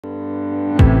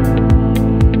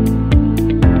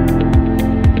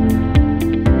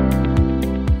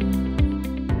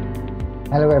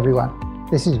Hello everyone,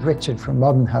 this is Richard from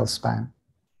Modern Healthspan.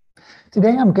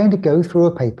 Today I'm going to go through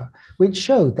a paper which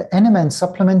showed that NMN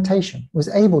supplementation was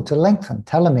able to lengthen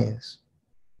telomeres.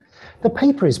 The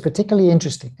paper is particularly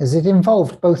interesting as it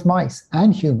involved both mice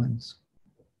and humans.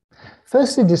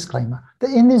 First, a disclaimer that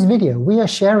in this video we are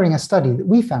sharing a study that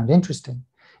we found interesting.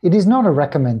 It is not a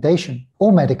recommendation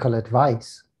or medical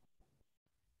advice.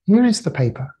 Here is the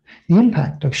paper, The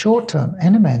Impact of Short-Term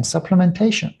NMN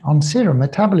Supplementation on Serum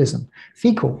Metabolism,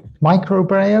 Fecal,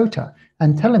 Microbiota,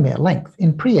 and Telomere Length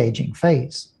in Pre-Aging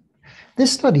Phase.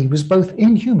 This study was both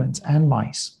in humans and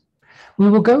mice. We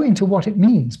will go into what it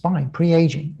means by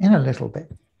pre-aging in a little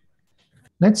bit.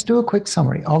 Let's do a quick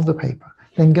summary of the paper,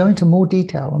 then go into more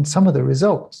detail on some of the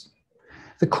results.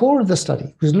 The core of the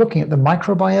study was looking at the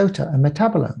microbiota and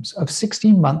metabolomes of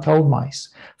 16-month-old mice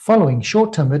following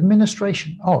short-term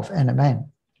administration of NMN.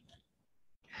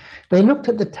 They looked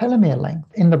at the telomere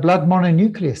length in the blood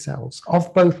mononuclear cells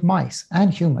of both mice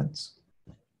and humans.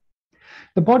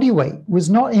 The body weight was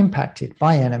not impacted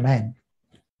by NMN,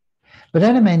 but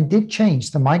NMN did change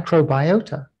the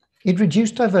microbiota. It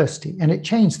reduced diversity and it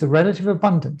changed the relative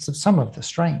abundance of some of the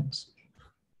strains.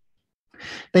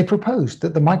 They proposed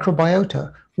that the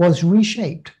microbiota was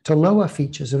reshaped to lower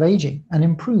features of aging and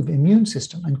improve immune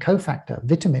system and cofactor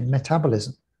vitamin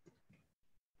metabolism.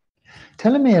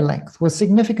 Telomere length was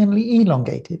significantly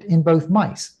elongated in both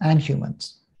mice and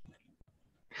humans.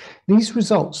 These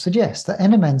results suggest that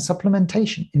NMN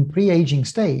supplementation in pre-aging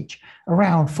stage,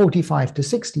 around 45 to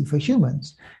 60 for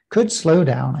humans, could slow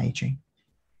down aging.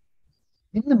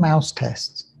 In the mouse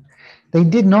tests, they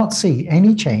did not see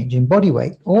any change in body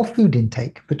weight or food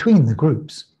intake between the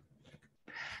groups.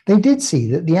 They did see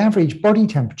that the average body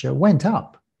temperature went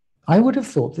up. I would have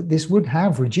thought that this would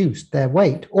have reduced their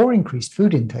weight or increased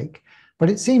food intake, but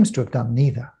it seems to have done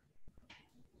neither.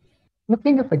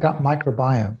 Looking at the gut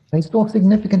microbiome, they saw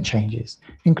significant changes,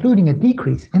 including a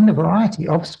decrease in the variety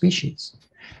of species.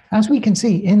 As we can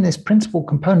see in this principal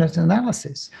component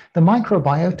analysis, the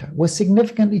microbiota was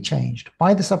significantly changed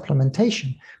by the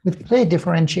supplementation with clear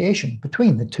differentiation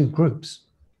between the two groups.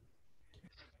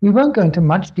 We won't go into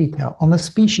much detail on the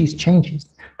species changes,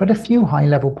 but a few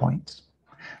high-level points.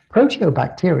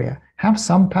 Proteobacteria have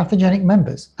some pathogenic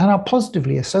members and are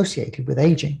positively associated with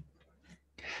aging.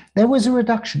 There was a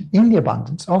reduction in the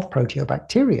abundance of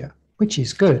proteobacteria, which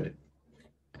is good.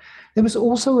 There was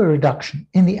also a reduction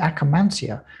in the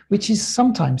Akkermansia, which is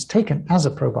sometimes taken as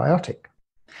a probiotic.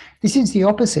 This is the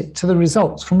opposite to the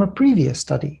results from a previous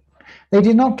study. They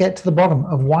did not get to the bottom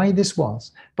of why this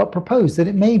was, but proposed that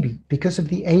it may be because of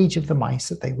the age of the mice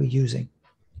that they were using.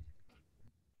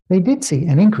 They did see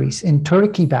an increase in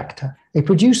Turikibacter, a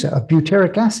producer of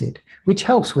butyric acid, which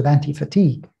helps with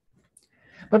anti-fatigue,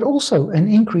 but also an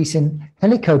increase in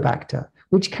Helicobacter,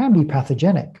 which can be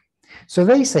pathogenic. So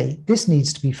they say this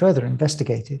needs to be further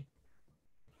investigated.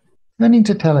 Turning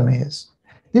to telomeres,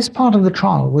 this part of the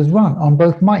trial was run on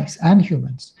both mice and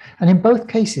humans, and in both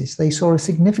cases they saw a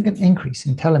significant increase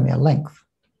in telomere length.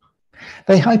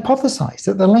 They hypothesized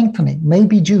that the lengthening may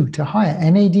be due to higher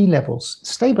NAD levels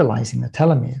stabilizing the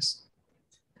telomeres.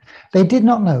 They did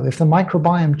not know if the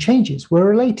microbiome changes were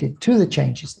related to the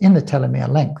changes in the telomere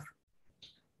length.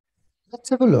 Let's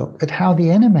have a look at how the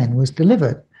NMN was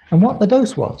delivered and what the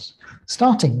dose was,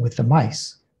 starting with the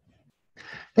mice.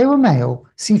 They were male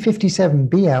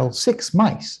C57BL6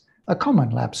 mice, a common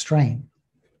lab strain.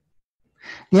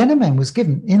 The NMN was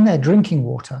given in their drinking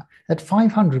water at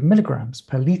 500 milligrams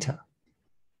per liter.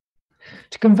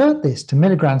 To convert this to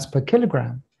milligrams per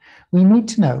kilogram, we need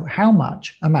to know how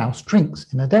much a mouse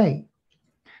drinks in a day.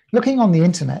 Looking on the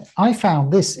internet, I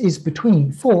found this is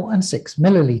between 4 and 6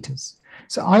 milliliters,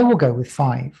 so I will go with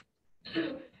 5.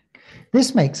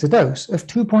 This makes a dose of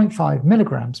 2.5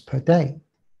 milligrams per day.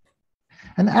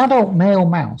 An adult male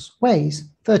mouse weighs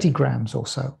 30 grams or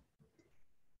so.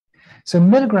 So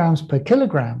milligrams per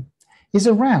kilogram is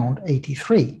around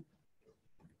 83.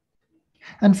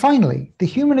 And finally, the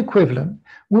human equivalent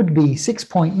would be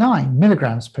 6.9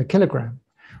 milligrams per kilogram,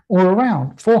 or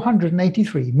around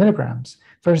 483 milligrams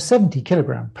for a 70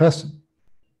 kilogram person.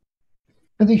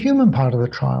 For the human part of the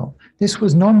trial, this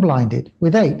was non-blinded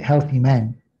with 8 healthy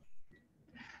men.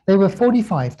 They were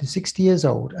 45 to 60 years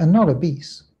old and not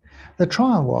obese. The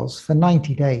trial was for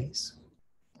 90 days.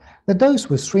 The dose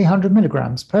was 300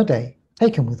 milligrams per day,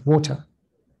 taken with water.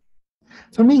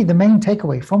 For me, the main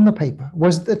takeaway from the paper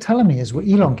was that the telomeres were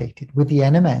elongated with the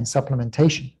NMN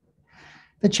supplementation.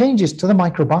 The changes to the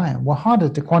microbiome were harder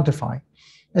to quantify,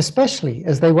 especially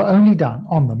as they were only done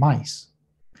on the mice.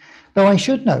 Though I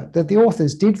should note that the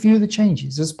authors did view the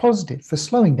changes as positive for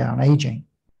slowing down aging.